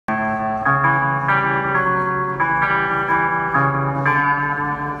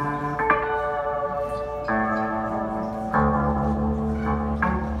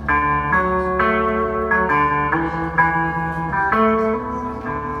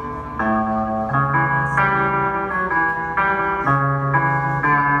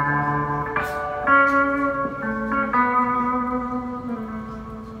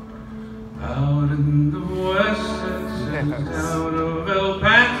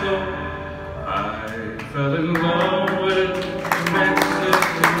fell in love with the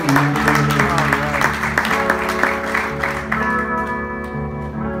Mexican girl.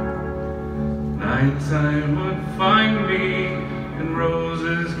 Nighttime would find me in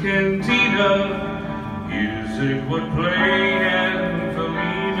Rose's cantina. Music would play and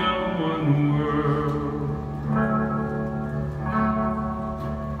Felina would whirl.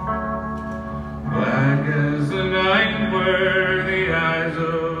 Black as the night were the eyes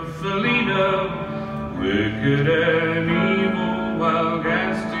of Felina, wicked and evil while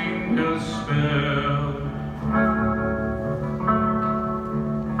casting a spell.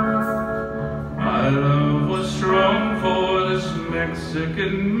 My love was strong for this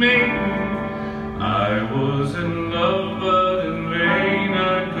Mexican maiden. I was in love, but in vain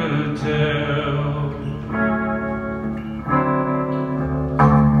I could tell.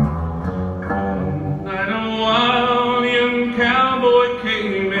 One night a wild young cowboy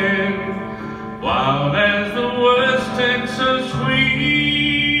came in, wild as the West Texas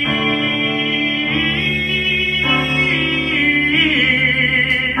wheat.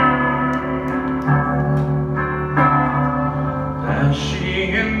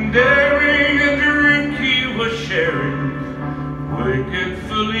 Dashing and daring, sharing, wicked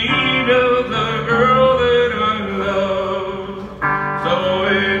Felina, the girl that I love. So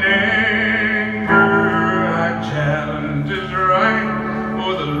in anger I challenged his right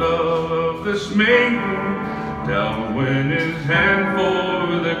for the love of this maiden. Down went his hand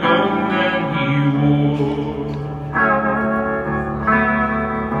for the gun that he wore.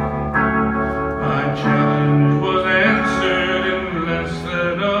 My challenge was answered in less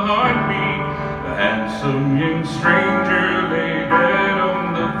than a heartbeat. A handsome young stranger lay dead on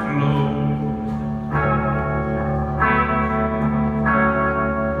the floor.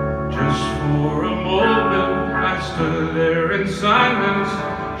 Just for a moment I stood there in silence,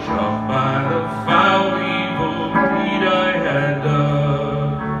 shocked by the foul evil deed I had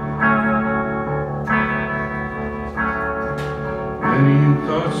done. Many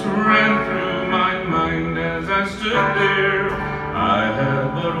thoughts ran through my mind as I stood there. I had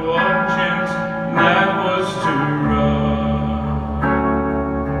but one chance, that was to run.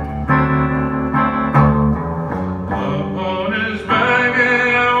 Upon his back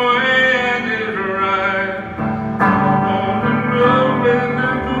and away I did ride, upon the road in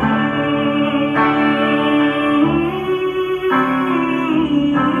the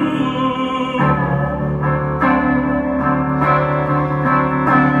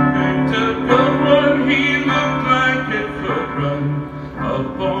picked a good one, he looked like it could run.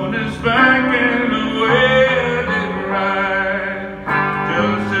 Upon his back and away I did ride,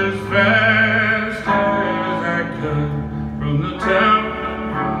 just as fast as I could, from the town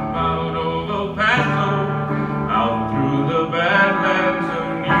out of Paso, out through the badlands of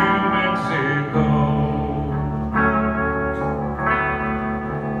New Mexico.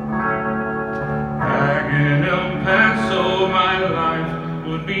 Back in El Paso my life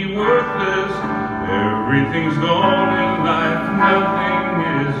would be worthless. Everything's gone in life, nothing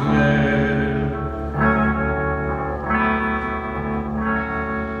is left.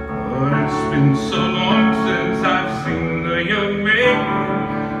 But it's been so long since I've seen the young maiden.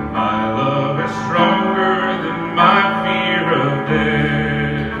 My love is stronger than my fear of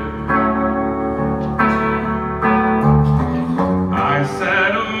death. I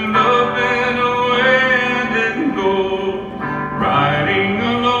saddled up and away I didn't go, riding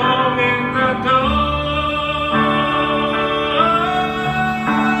along in the dark.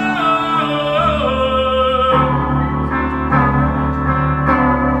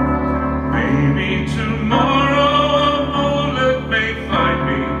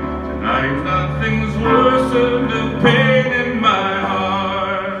 Nothing's worse than the pain in my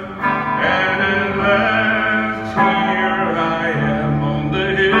heart. And at last here I am on the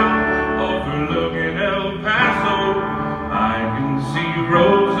hill overlooking El Paso. I can see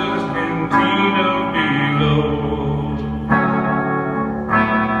Rose's cantina below.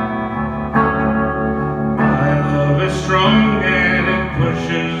 My love is strong and it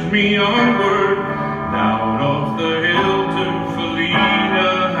pushes me onward, down off the hill to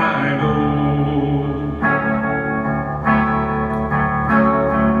Felina I go.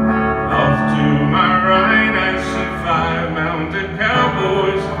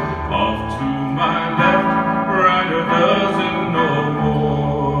 Cowboys, off to my left, right a dozen or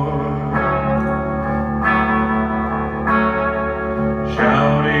more,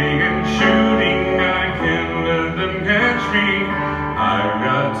 shouting and shooting, I can't let them catch me. I've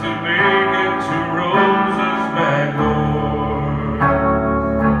got to make it to Rose's back door.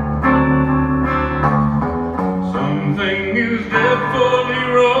 Something is definitely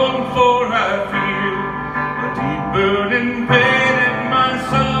wrong, for I feel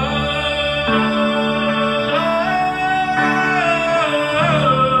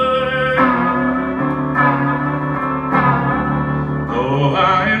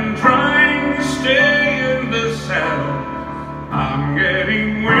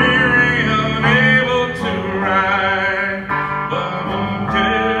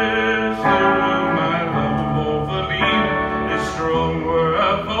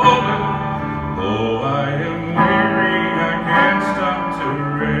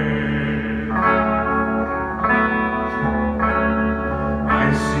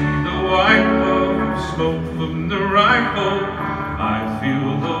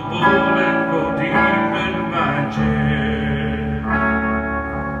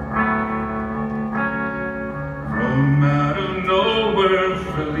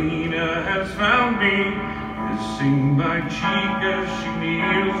caressing my cheek as she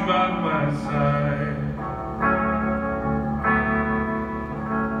kneels by my side.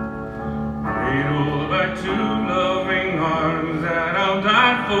 Cradled by two loving arms that I'll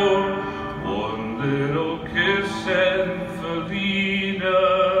die for,